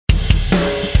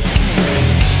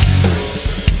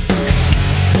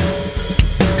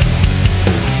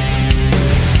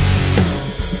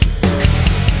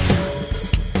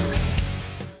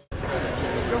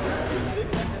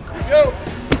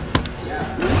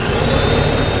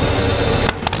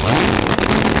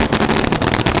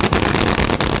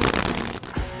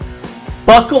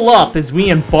Buckle up as we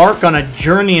embark on a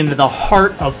journey into the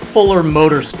heart of Fuller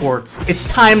Motorsports. It's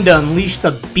time to unleash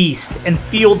the beast and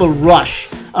feel the rush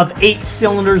of 8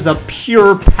 cylinders of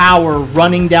pure power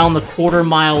running down the quarter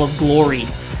mile of glory.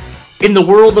 In the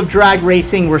world of drag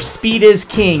racing, where speed is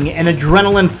king and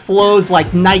adrenaline flows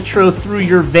like nitro through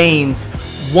your veins,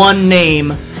 one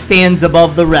name stands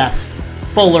above the rest: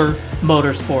 Fuller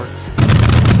Motorsports.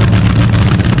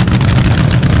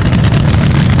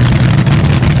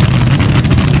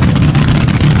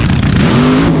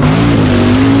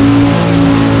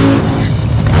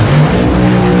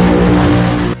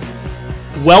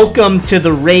 Welcome to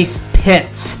the race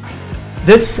pits.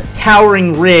 This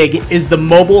towering rig is the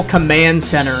mobile command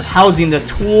center, housing the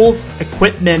tools,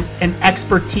 equipment, and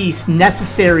expertise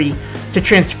necessary to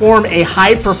transform a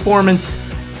high-performance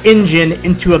engine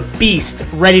into a beast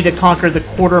ready to conquer the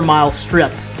quarter-mile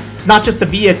strip. It's not just a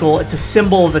vehicle, it's a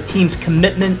symbol of the team's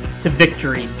commitment to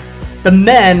victory. The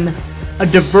men, a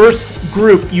diverse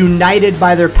group united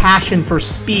by their passion for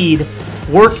speed,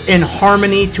 work in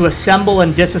harmony to assemble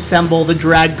and disassemble the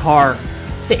drag car.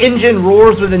 The engine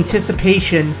roars with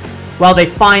anticipation while they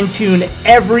fine-tune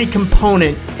every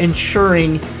component,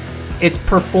 ensuring it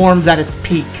performs at its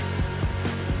peak.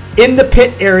 In the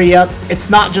pit area, it's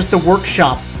not just a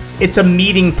workshop, it's a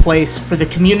meeting place for the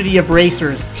community of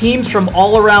racers. Teams from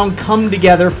all around come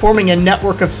together, forming a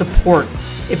network of support.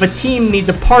 If a team needs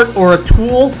a part or a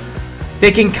tool,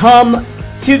 they can come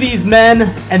to these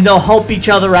men and they'll help each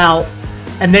other out.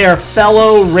 And they are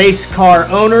fellow race car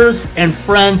owners and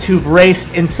friends who've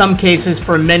raced in some cases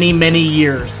for many, many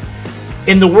years.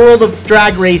 In the world of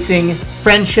drag racing,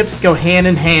 friendships go hand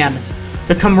in hand.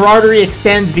 The camaraderie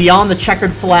extends beyond the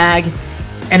checkered flag,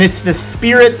 and it's the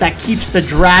spirit that keeps the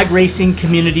drag racing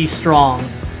community strong.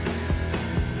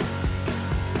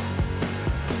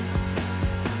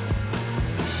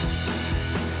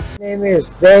 My name is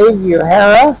Dave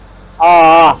Uhara.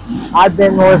 I've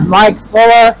been with Mike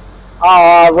Fuller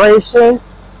racing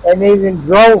and even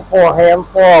drove for him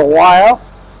for a while,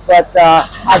 but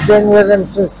I've been with him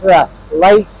since the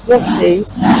late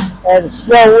 60s and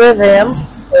still with him,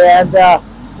 and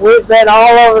we've been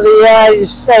all over the United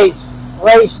States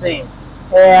racing,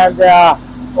 and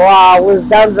we've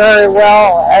done very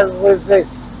well as we've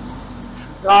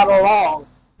gone along.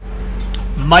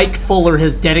 Mike Fuller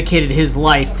has dedicated his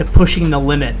life to pushing the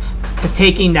limits, to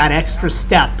taking that extra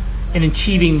step and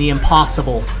achieving the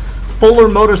impossible. Fuller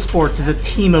Motorsports is a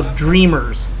team of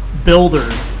dreamers,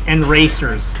 builders, and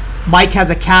racers. Mike has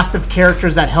a cast of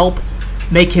characters that help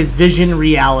make his vision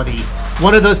reality.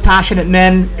 One of those passionate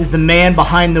men is the man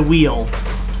behind the wheel,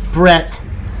 Brett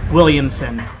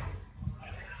Williamson.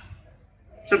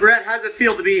 So Brett, how does it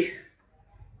feel to be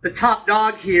the top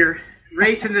dog here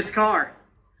racing this car?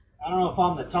 I don't know if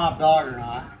I'm the top dog or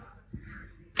not.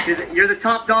 You're the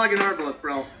top dog in our book,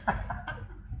 bro.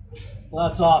 Well,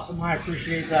 that's awesome. I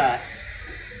appreciate that.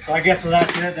 So I guess with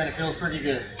that said, then it feels pretty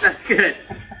good. That's good.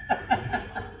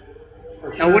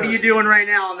 For sure. Now, what are you doing right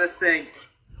now on this thing?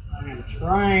 I'm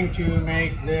trying to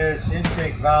make this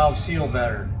intake valve seal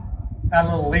better. Had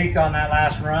a little leak on that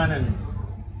last run, and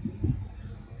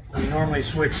we normally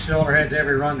switch cylinder heads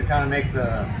every run to kind of make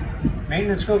the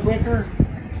maintenance go quicker.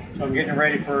 So I'm getting it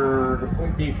ready for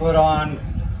to be put on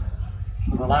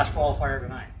for the last qualifier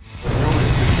tonight.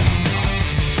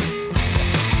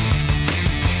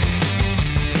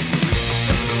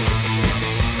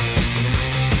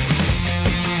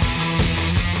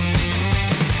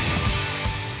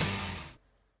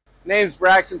 Name's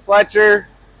Braxton Fletcher,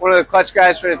 one of the clutch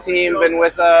guys for the team. Been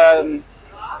with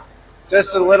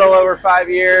just a little over 5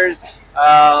 years.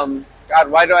 God,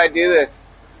 why do I do this?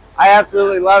 I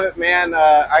absolutely love it, man.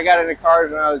 I got into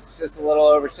cars when I was just a little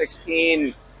over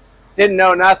 16. Didn't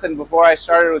know nothing before I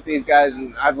started with these guys,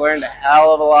 and I've learned a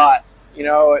hell of a lot. You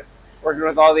know, working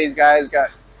with all these guys,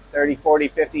 got 30, 40,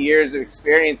 50 years of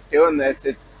experience doing this.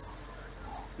 It's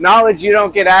knowledge you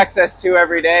don't get access to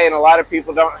every day, and a lot of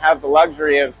people don't have the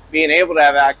luxury of being able to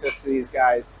have access to these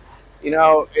guys. You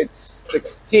know, it's the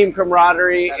team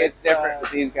camaraderie. It's different with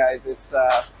these guys. It's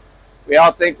we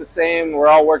all think the same. We're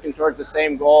all working towards the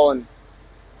same goal, and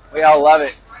we all love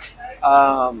it.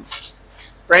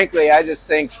 Frankly, I just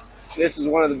think this is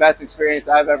one of the best experiences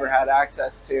I've ever had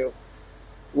access to.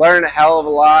 Learn a hell of a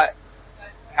lot,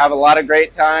 have a lot of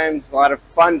great times, a lot of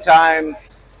fun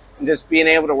times. And just being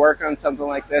able to work on something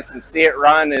like this and see it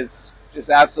run is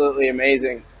just absolutely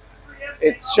amazing.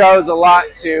 It shows a lot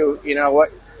to, you know,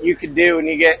 what you could do when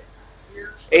you get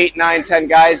 8, 9, 10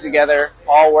 guys together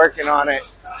all working on it.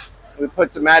 We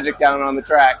put some magic down on the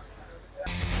track.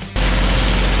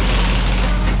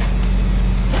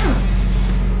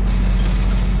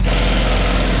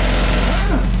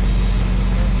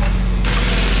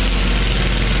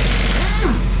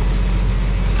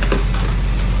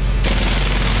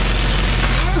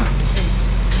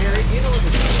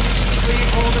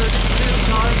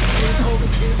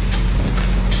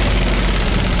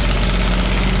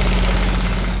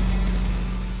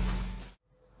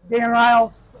 Ian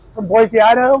Riles from Boise,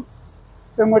 Idaho.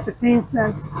 Been with the team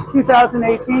since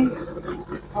 2018.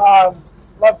 Love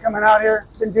coming out here.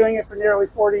 Been doing it for nearly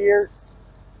 40 years.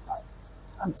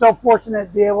 I'm so fortunate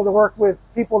to be able to work with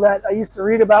people that I used to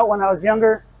read about when I was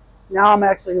younger. Now I'm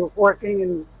actually working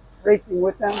and racing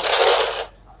with them.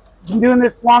 Been doing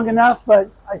this long enough, but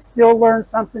I still learn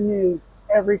something new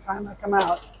every time I come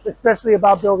out, especially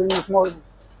about building these motors.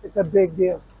 It's a big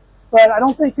deal. But I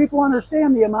don't think people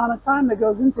understand the amount of time that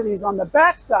goes into these on the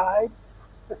backside,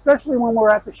 especially when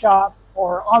we're at the shop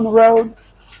or on the road.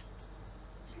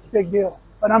 It's a big deal.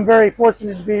 But I'm very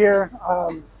fortunate to be here.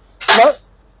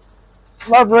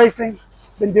 Love racing,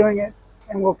 been doing it,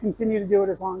 and will continue to do it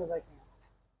as long as I can.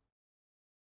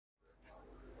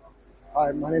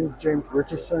 Hi, my name is James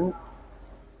Richardson.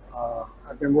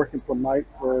 I've been working for Mike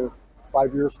for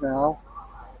 5 years now.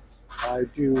 I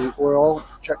do oil,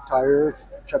 check tires,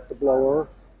 check the blower,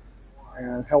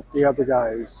 and help the other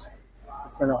guys.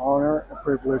 It's been an honor and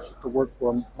privilege to work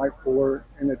for Mike Fuller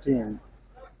and the team.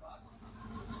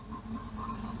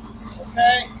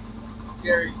 Okay.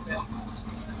 Gary, Phil.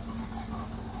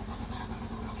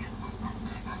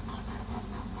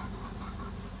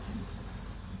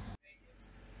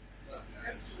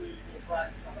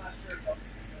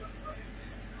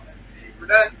 We're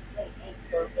done.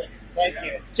 Thank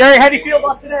you. Jerry, how do you feel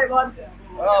about today, bud?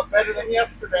 Well, better than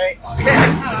yesterday.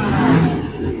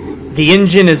 The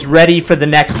engine is ready for the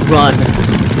next run.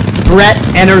 Brett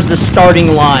enters the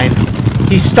starting line.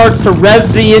 He starts to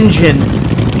rev the engine,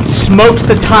 smokes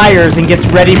the tires, and gets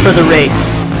ready for the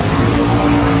race.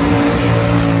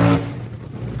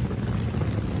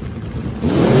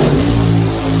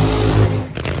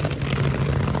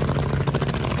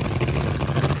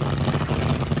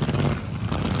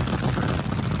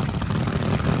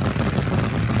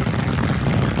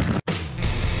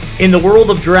 In the world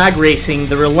of drag racing,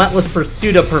 the relentless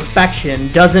pursuit of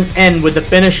perfection doesn't end with the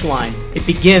finish line. It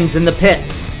begins in the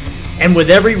pits. And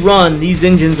with every run, these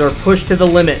engines are pushed to the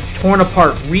limit, torn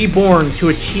apart, reborn to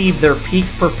achieve their peak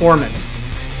performance.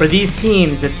 For these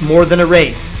teams, it's more than a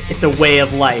race, it's a way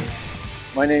of life.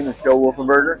 My name is Joe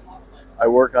Wolfenberger. I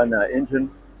work on the engine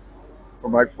for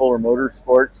Mike Fuller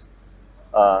Motorsports.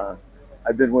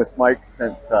 I've been with Mike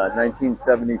since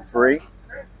 1973.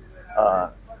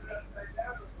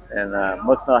 And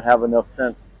must not have enough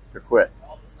sense to quit.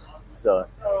 So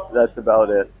that's about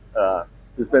it.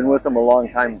 Just been with him a long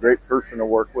time, great person to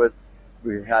work with.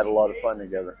 We had a lot of fun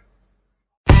together.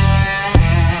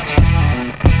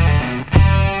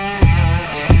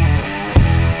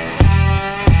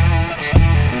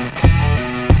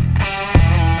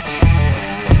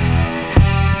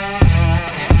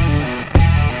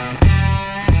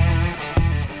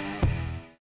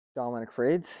 Dominic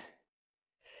Frades.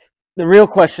 The real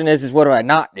question is what do I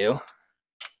not do?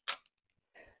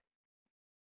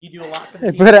 You do a lot for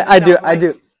the team. But I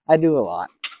do a lot.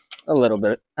 A little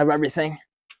bit of everything.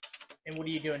 And what are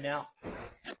you doing now?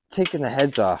 Taking the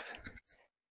heads off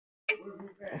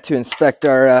to inspect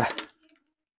our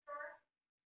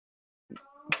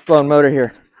blown motor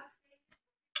here.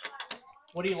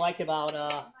 What do you like about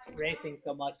racing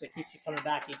so much that keeps you coming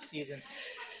back each season?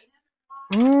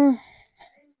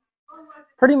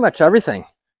 Pretty much everything.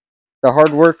 The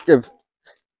hard work of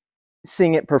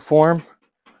seeing it perform,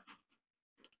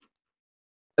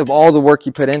 of all the work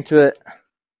you put into it,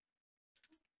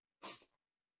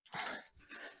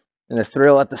 and the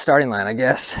thrill at the starting line, I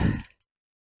guess.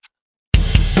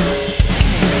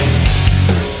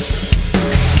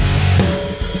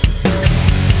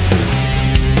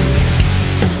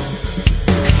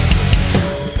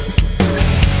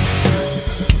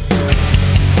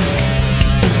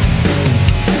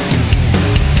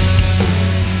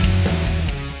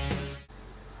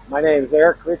 My name is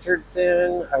Eric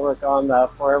Richardson. I work on the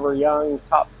Forever Young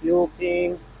Top Fuel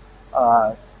team.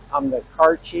 I'm the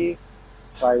car chief,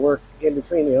 so I work in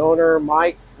between the owner,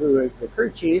 Mike, who is the crew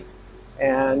chief,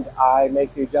 and I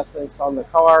make the adjustments on the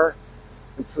car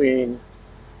between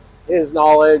his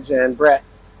knowledge and Brett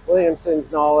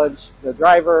Williamson's knowledge, the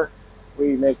driver.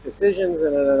 We make decisions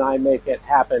and then I make it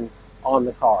happen on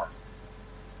the car.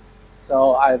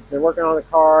 So I've been working on the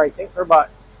car, I think, for about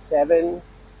 7,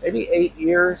 maybe 8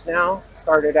 years now.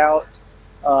 Started out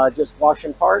just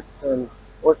washing parts and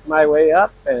worked my way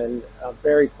up, and I'm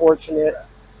very fortunate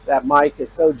that Mike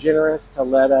is so generous to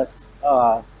let us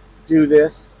do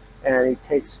this, and he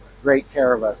takes great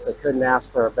care of us. I couldn't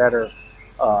ask for a better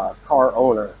car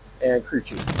owner and crew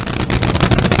chief.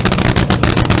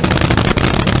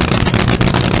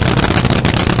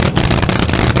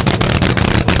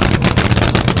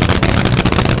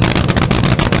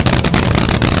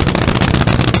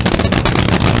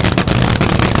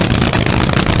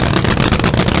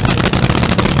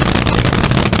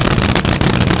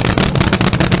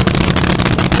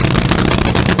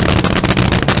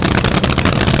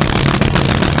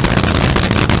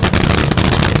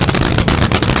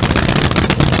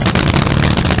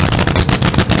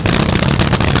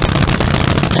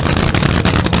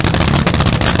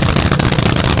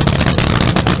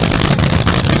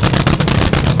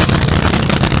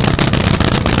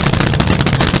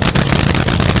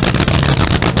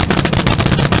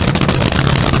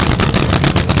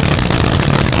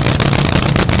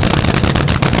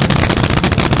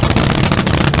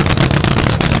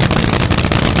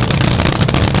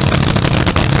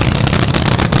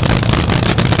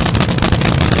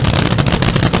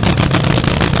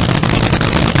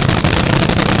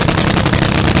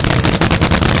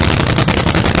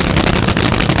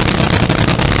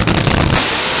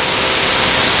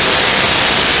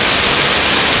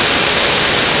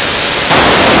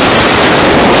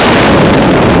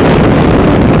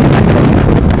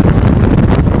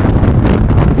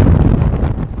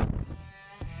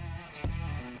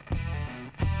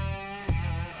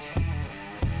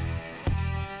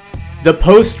 The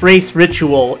post-race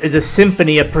ritual is a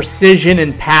symphony of precision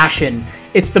and passion.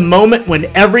 It's the moment when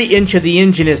every inch of the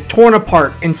engine is torn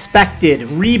apart, inspected,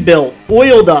 rebuilt,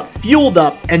 oiled up, fueled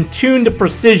up, and tuned to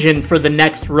precision for the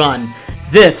next run.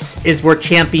 This is where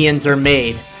champions are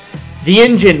made. The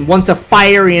engine, once a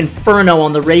fiery inferno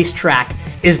on the racetrack,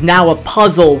 is now a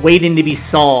puzzle waiting to be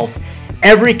solved.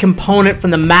 Every component from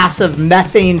the massive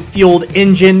methane-fueled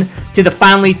engine to the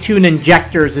finely tuned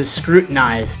injectors is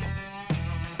scrutinized.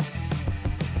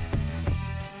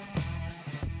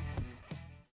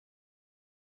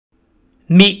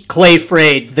 Meet Clay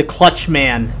Frades, the clutch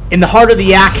man. In the heart of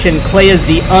the action, Clay is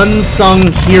the unsung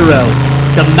hero,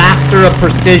 the master of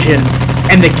precision,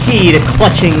 and the key to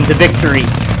clutching the victory.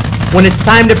 When it's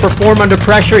time to perform under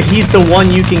pressure, he's the one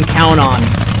you can count on.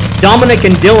 Dominic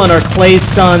and Dylan are Clay's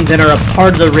sons and are a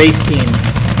part of the race team.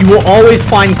 You will always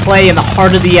find Clay in the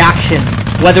heart of the action,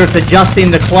 whether it's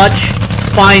adjusting the clutch,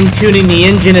 fine-tuning the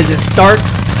engine as it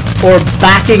starts, or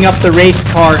backing up the race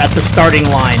car at the starting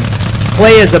line.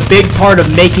 Clay is a big part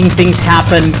of making things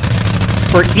happen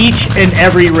for each and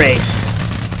every race.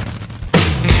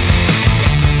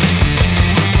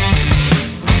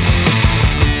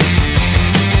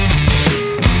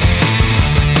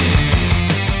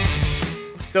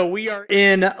 So we are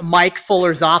in Mike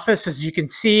Fuller's office. As you can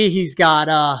see, he's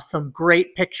got some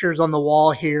great pictures on the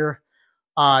wall here.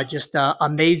 Just an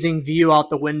amazing view out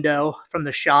the window from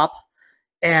the shop.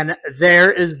 And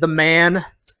there is the man,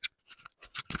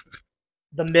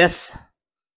 the myth,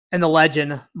 and the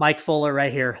legend, Mike Fuller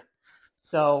right here.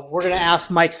 So we're going to ask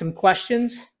Mike some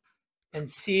questions and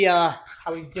see how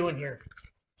he's doing here.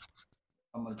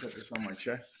 I'm going to put this on my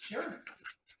chest. Sure.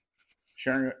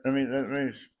 Sharon, let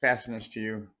me fasten this to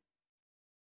you.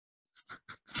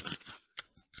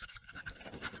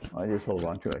 I just hold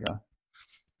on to it, huh?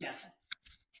 Yes.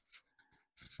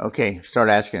 Okay, start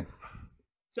asking.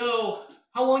 So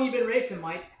how long you been racing,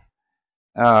 Mike?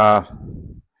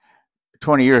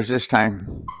 20 years this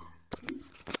time.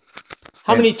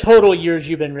 How many total years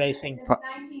you been racing? Since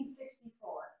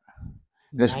 1964.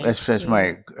 This that's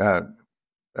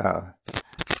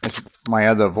my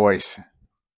other voice.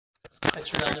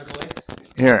 That's your other voice?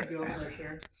 Here. Go over there,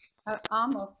 Sharon.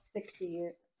 Almost 60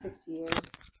 years. 60 years.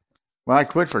 Well, I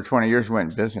quit for 20 years and went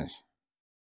in business.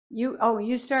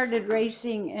 You started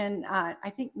racing in I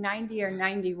think 90 or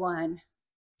 91.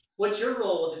 What's your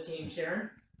role with the team, Sharon?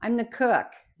 I'm the cook.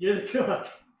 You're the cook.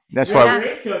 That's You're why a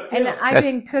great cook, too. And I've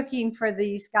been cooking for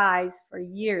these guys for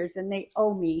years, and they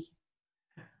owe me.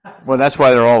 well, that's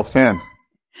why they're all thin.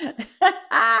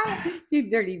 You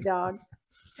dirty dog.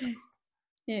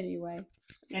 Anyway.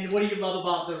 And what do you love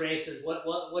about the races?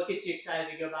 What gets you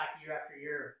excited to go back year after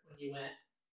year when you went?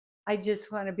 I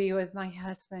just want to be with my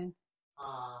husband.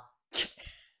 I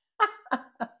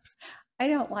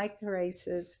don't like the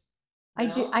races.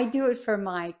 No? I do it for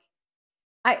Mike.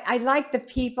 I like the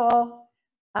people.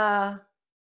 Well,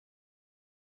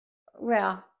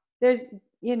 there's,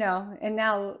 and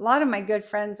now a lot of my good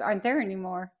friends aren't there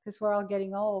anymore because we're all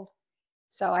getting old.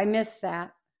 So I miss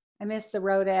that. I miss the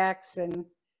Road X and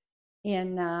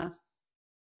in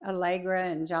Allegra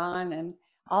and John and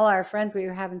all our friends. We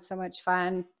were having so much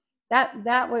fun.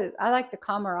 That was, I like the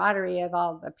camaraderie of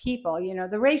all the people.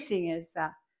 The racing is,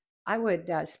 I would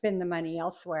spend the money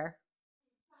elsewhere.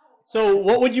 So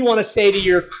what would you want to say to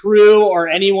your crew or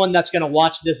anyone that's going to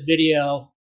watch this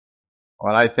video?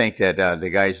 Well, I think that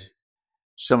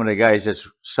some of the guys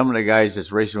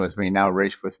that's racing with me now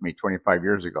raced with me 25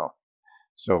 years ago.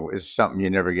 So it's something you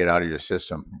never get out of your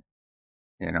system.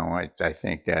 I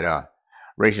think that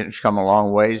racing's come a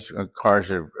long ways.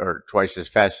 Cars are twice as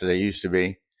fast as they used to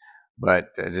be, but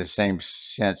in the same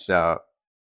sense,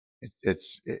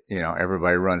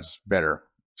 everybody runs better.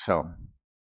 So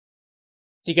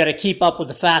you got to keep up with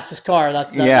the fastest car.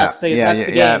 That's the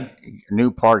game.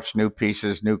 New parts, new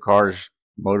pieces, new cars,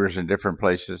 motors in different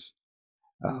places.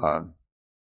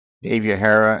 Dave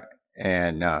Yahara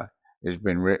and has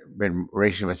been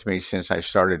racing with me since I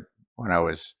started when I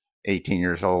was 18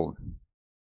 years old.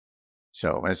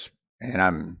 So and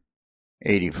I'm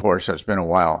 84, so it's been a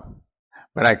while.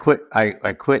 But I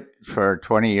quit for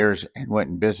 20 years and went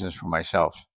in business for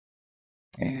myself,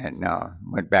 and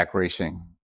went back racing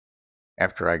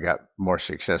after I got more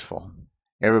successful.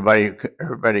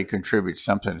 Everybody contributes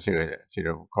something to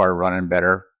the car running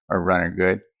better or running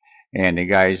good, and the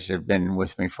guys have been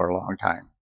with me for a long time.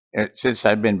 Since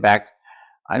I've been back,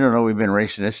 I don't know, we've been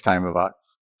racing this time about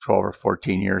 12 or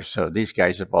 14 years, so these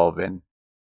guys have all been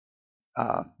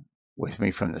with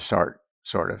me from the start,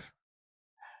 sort of.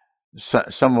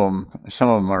 Some of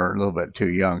them are a little bit too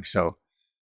young, so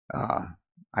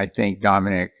I think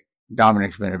Dominic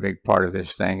Dominic's been a big part of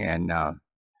this thing, and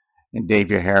Dave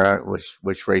Yahara,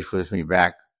 which raced with me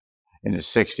back in the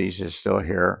 '60s, is still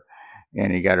here,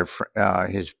 and he got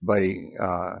his buddy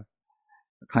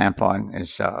Clamp on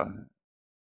is a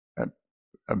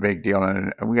big deal,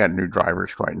 and we got new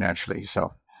drivers quite naturally.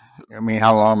 So, I mean,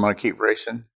 how long I'm going to keep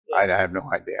racing? I have no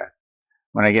idea.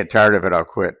 When I get tired of it, I'll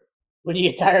quit. When you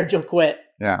get tired, you'll quit.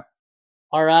 Yeah.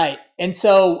 All right. And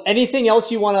so, anything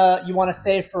else you wanna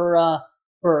say for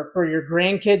your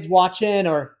grandkids watching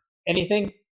or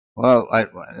anything? Well,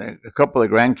 a couple of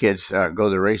grandkids go to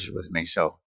the races with me.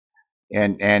 So,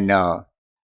 and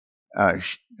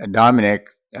Dominic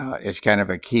is kind of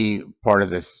a key part of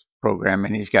this program,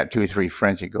 and he's got 2 or 3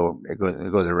 friends that go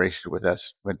to the races with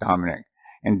us with Dominic.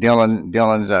 And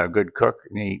Dylan's a good cook,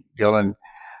 and Dylan.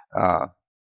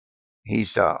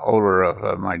 He's older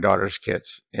of my daughter's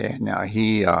kids, and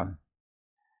he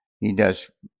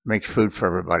makes food for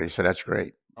everybody, so that's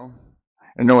great. I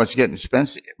know it's getting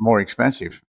more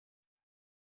expensive.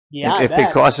 Yeah, if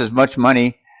it costs as much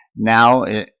money now,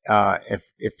 if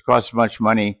it costs as much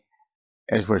money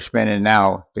as we're spending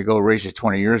now to go race it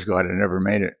 20 years ago, I'd have never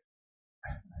made it.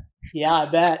 Yeah, I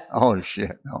bet. Oh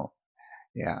shit, no.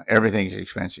 Yeah, everything's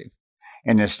expensive,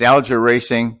 and nostalgia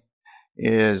racing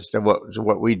is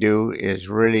what we do is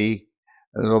really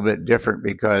a little bit different,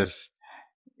 because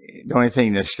the only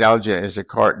thing nostalgia is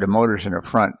the motors in the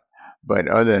front, but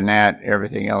other than that,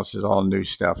 everything else is all new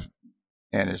stuff,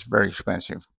 and it's very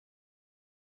expensive.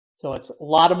 So it's a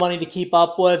lot of money to keep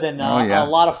up with, and a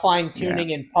lot of fine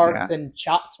tuning and parts and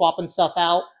swapping stuff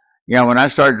out. Yeah, when I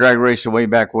started drag racing way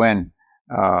back when,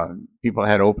 people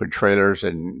had open trailers,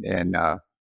 and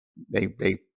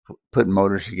they put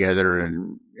motors together,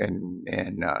 and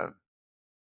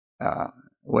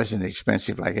wasn't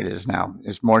expensive like it is now.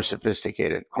 It's more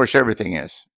sophisticated. Of course, everything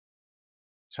is.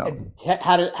 So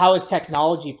how has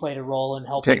technology played a role in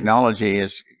helping? Technology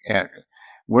is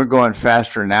we're going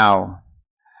faster now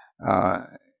than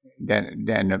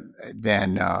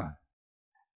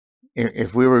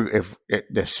if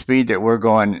the speed that we're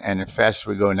going and the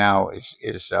faster we go now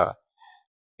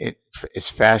it's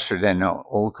faster than the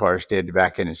old cars did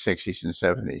back in the '60s and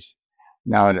 '70s.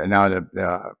 Now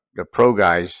the pro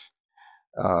guys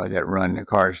that run the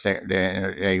cars,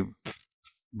 they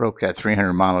broke that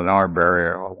 300-mile-an-hour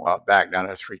barrier a while back down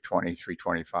to 320,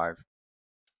 325.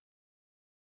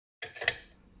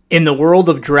 In the world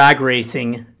of drag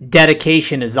racing,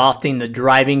 dedication is often the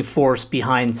driving force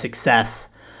behind success.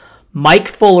 Mike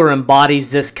Fuller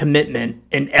embodies this commitment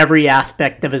in every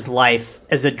aspect of his life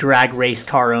as a drag race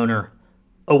car owner.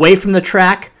 Away from the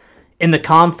track, in the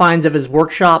confines of his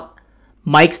workshop,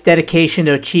 Mike's dedication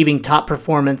to achieving top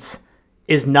performance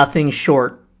is nothing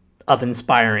short of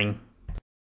inspiring.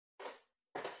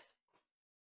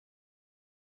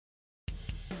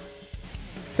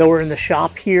 So we're in the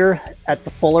shop here at the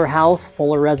Fuller house,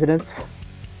 Fuller residence,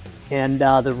 and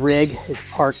the rig is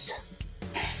parked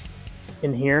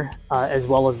in here, as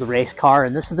well as the race car.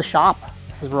 And this is the shop.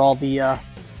 This is where all the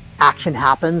action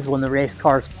happens when the race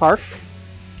car is parked.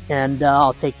 And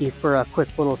I'll take you for a quick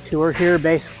little tour here.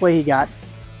 Basically, you got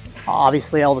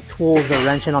obviously all the tools they're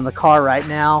wrenching on the car right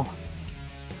now.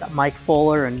 Got Mike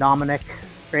Fuller and Dominic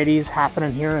Brady's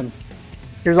happening here, and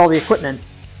here's all the equipment.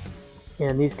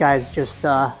 And these guys just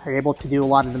are able to do a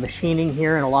lot of the machining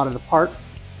here and a lot of the part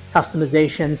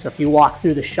customization. So if you walk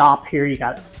through the shop here, you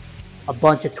got a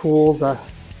bunch of tools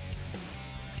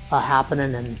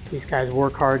happening, and these guys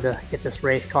work hard to get this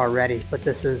race car ready. But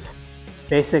this is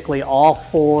basically all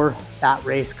for that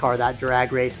race car, that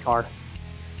drag race car.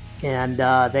 And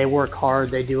they work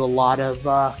hard. They do a lot of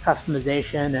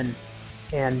customization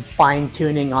and fine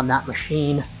tuning on that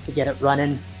machine to get it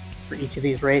running for each of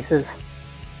these races.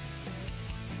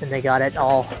 And they got it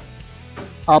all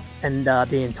up and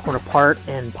being torn apart,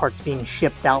 and parts being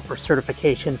shipped out for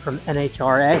certification from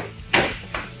NHRA.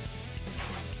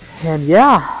 And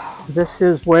yeah, this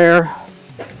is where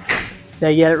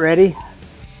they get it ready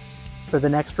for the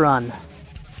next run.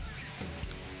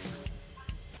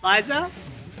 Liza,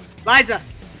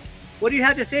 what do you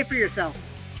have to say for yourself?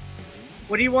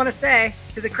 What do you want to say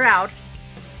to the crowd?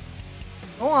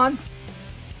 Go on,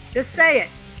 just say it.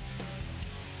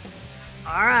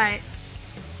 All right,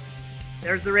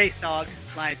 there's the race dog,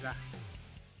 Liza.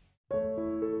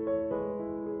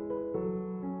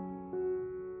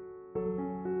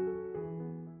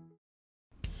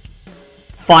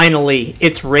 Finally,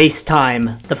 it's race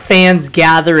time. The fans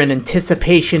gather in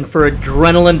anticipation for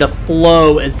adrenaline to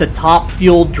flow as the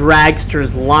top-fueled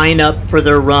dragsters line up for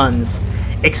their runs.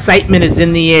 Excitement is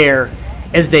in the air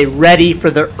as they ready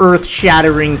for the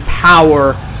earth-shattering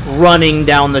power running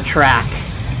down the track.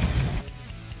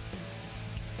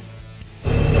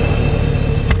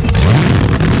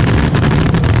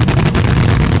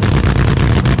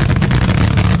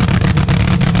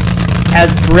 As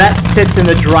Brett sits in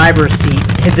the driver's seat,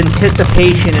 his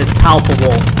anticipation is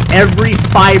palpable. Every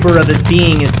fiber of his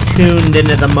being is tuned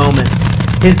into the moment.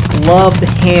 His gloved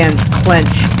hands clench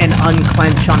and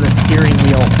unclench on the steering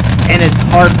wheel, and his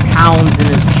heart pounds in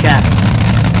his chest.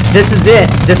 This is it.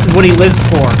 This is what he lives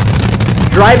for.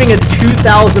 Driving a 2,000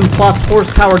 plus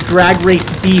horsepower drag race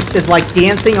beast is like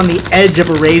dancing on the edge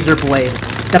of a razor blade.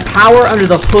 The power under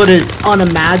the hood is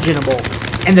unimaginable,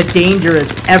 and the danger is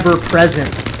ever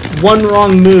present. One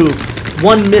wrong move,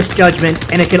 one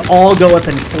misjudgment, and it could all go up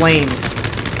in flames.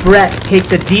 Brett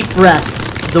takes a deep breath.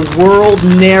 The world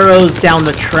narrows down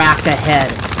the track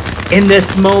ahead. In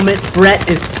this moment, Brett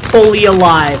is fully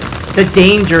alive. The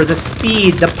danger, the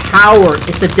speed, the power,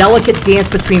 it's a delicate dance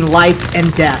between life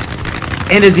and death.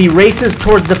 And as he races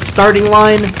towards the starting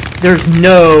line, there's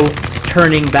no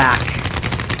turning back.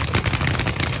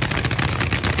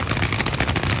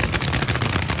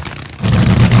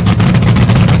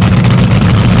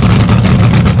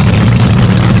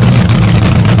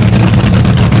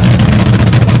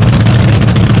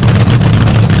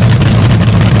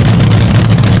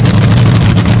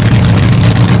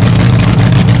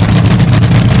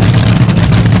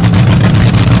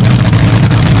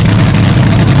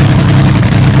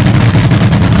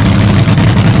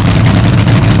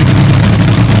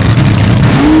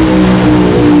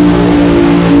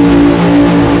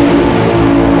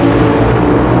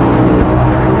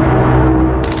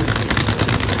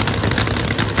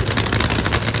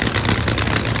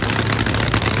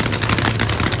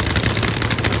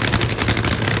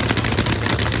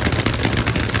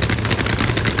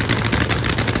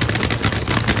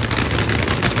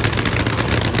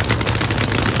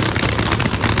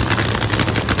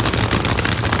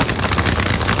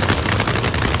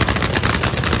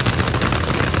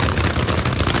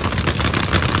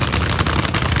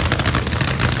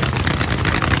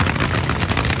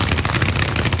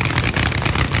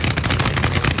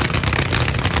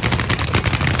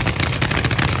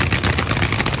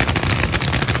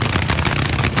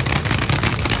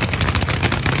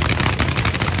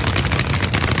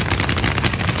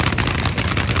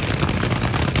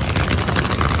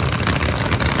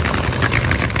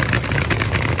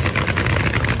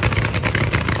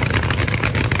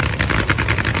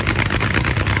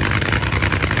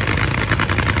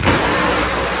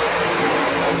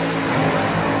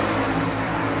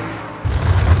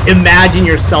 Imagine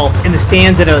yourself in the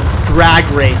stands at a drag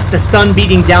race, the sun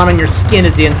beating down on your skin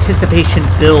as the anticipation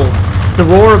builds. The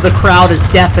roar of the crowd is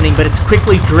deafening, but it's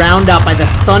quickly drowned out by the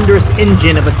thunderous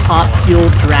engine of a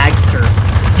top-fueled dragster.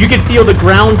 You can feel the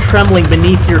ground trembling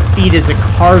beneath your feet as the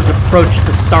cars approach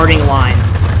the starting line.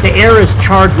 The air is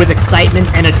charged with excitement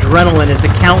and adrenaline as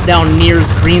the countdown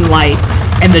nears green light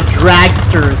and the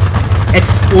dragsters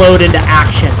explode into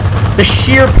action. The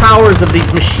sheer powers of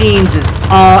these machines is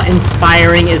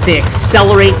awe-inspiring as they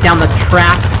accelerate down the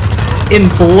track in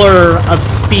blur of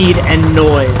speed and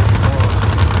noise.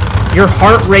 Your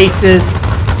heart races.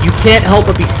 You can't help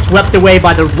but be swept away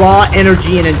by the raw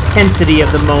energy and intensity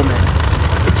of the moment.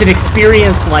 It's an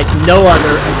experience like no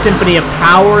other, a symphony of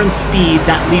power and speed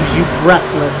that leaves you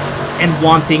breathless and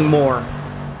wanting more.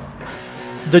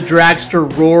 The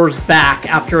dragster roars back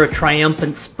after a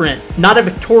triumphant sprint. Not a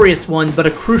victorious one, but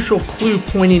a crucial clue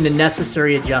pointing to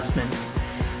necessary adjustments.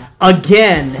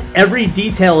 Again, every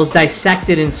detail is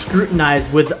dissected and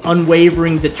scrutinized with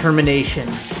unwavering determination.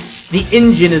 The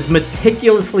engine is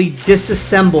meticulously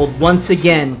disassembled once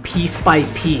again, piece by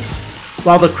piece,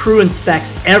 while the crew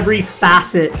inspects every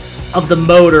facet of the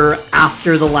motor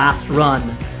after the last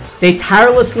run. They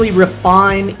tirelessly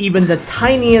refine even the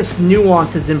tiniest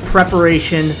nuances in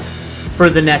preparation for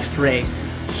the next race.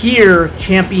 Here,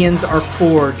 champions are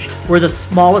forged, where the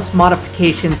smallest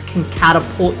modifications can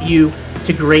catapult you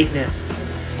to greatness.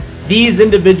 These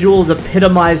individuals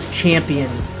epitomize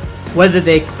champions, whether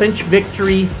they clinch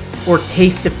victory or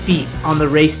taste defeat on the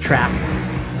racetrack.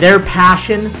 Their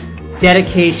passion,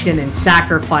 dedication, and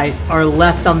sacrifice are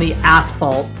left on the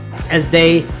asphalt as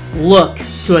they look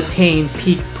to attain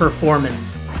peak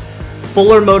performance.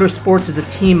 Fuller Motorsports is a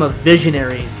team of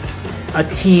visionaries, a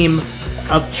team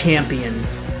of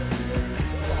champions.